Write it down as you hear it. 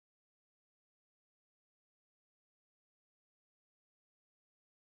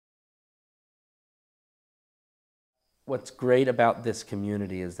what's great about this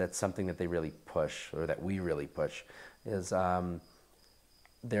community is that something that they really push, or that we really push, is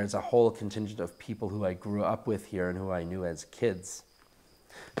there's a whole contingent of people who I grew up with here and who I knew as kids,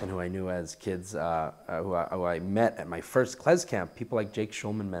 who I met at my first Klez camp. People like Jake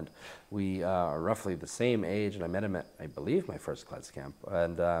Schulman met. We are roughly the same age, and I met him at, I believe, my first Klez camp.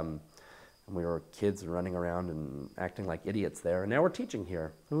 And we were kids and running around and acting like idiots there. And now we're teaching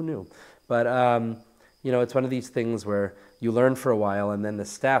here. Who knew? But you know, it's one of these things where you learn for a while, and then the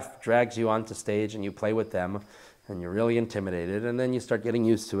staff drags you onto stage, and you play with them, and you're really intimidated, and then you start getting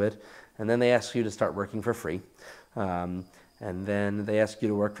used to it, and then they ask you to start working for free. And then they ask you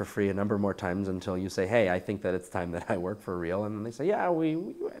to work for free a number more times until you say, hey, I think that it's time that I work for real. And then they say, yeah,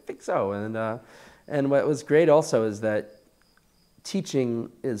 I think so. And what was great also is that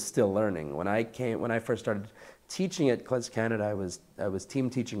teaching is still learning. When I first started teaching at KlezKanada, I was team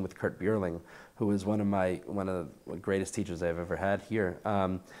teaching with Kurt Bierling, who was one of the greatest teachers I've ever had here.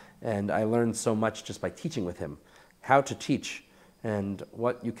 And I learned so much just by teaching with him, how to teach and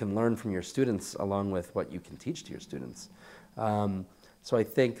what you can learn from your students along with what you can teach to your students. So I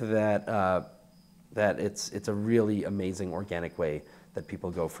think that it's a really amazing organic way that people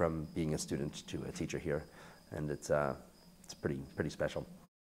go from being a student to a teacher here, and it's pretty special.